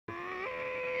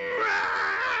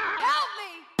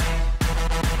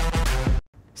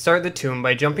Start the tomb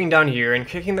by jumping down here and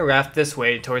kicking the raft this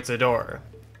way towards the door.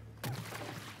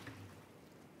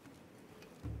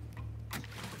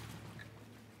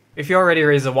 If you already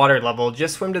raised the water level,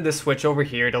 just swim to this switch over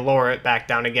here to lower it back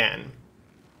down again.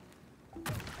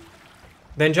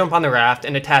 Then jump on the raft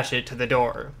and attach it to the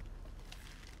door.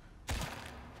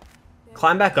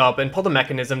 Climb back up and pull the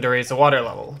mechanism to raise the water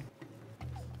level.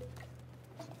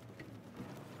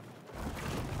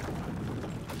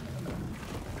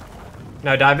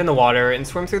 Now dive in the water and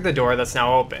swim through the door that's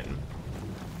now open.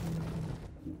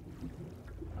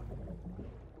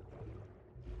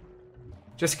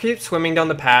 Just keep swimming down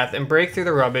the path and break through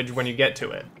the rubbish when you get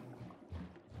to it.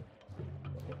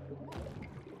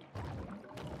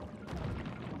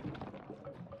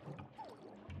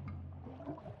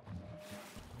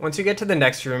 Once you get to the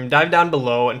next room, dive down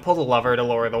below and pull the lever to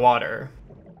lower the water.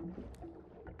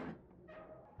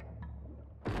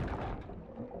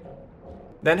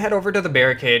 Then head over to the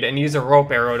barricade and use a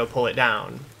rope arrow to pull it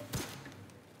down.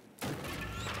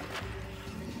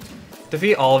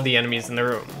 Defeat all of the enemies in the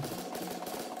room.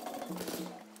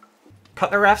 Cut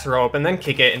the raft's rope and then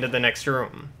kick it into the next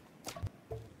room.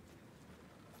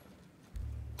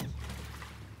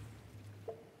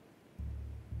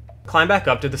 Climb back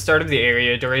up to the start of the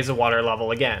area to raise the water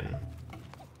level again.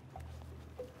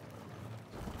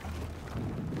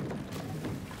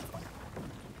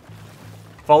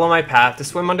 Follow my path to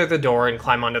swim under the door and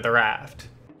climb onto the raft.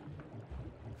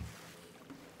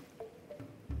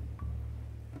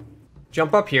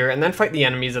 Jump up here and then fight the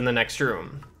enemies in the next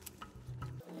room.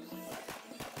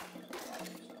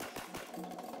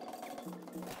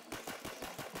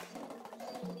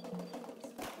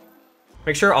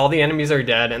 Make sure all the enemies are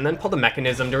dead and then pull the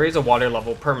mechanism to raise the water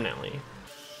level permanently.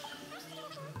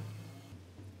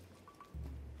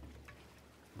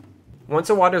 Once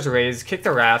the water's raised, kick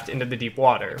the raft into the deep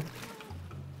water.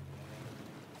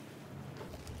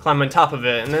 Climb on top of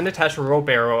it and then attach a rope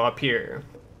arrow up here.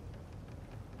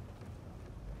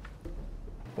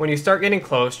 When you start getting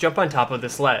close, jump on top of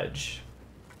this ledge.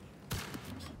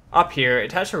 Up here,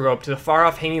 attach a rope to the far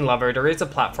off hanging lever to raise the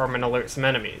platform and alert some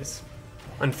enemies.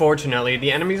 Unfortunately,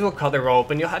 the enemies will cut the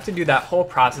rope and you'll have to do that whole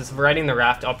process of riding the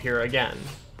raft up here again.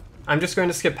 I'm just going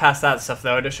to skip past that stuff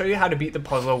though to show you how to beat the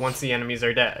puzzle once the enemies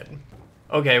are dead.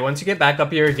 Okay, once you get back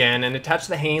up here again and attach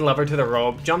the hanging lever to the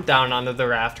rope, jump down onto the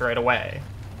raft right away.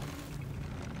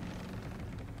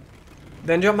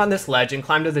 Then jump on this ledge and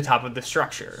climb to the top of the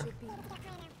structure.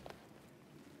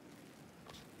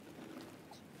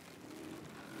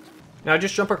 Now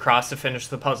just jump across to finish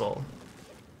the puzzle.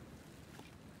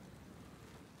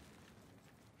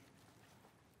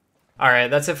 Alright,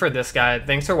 that's it for this guide.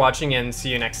 Thanks for watching and see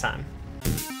you next time.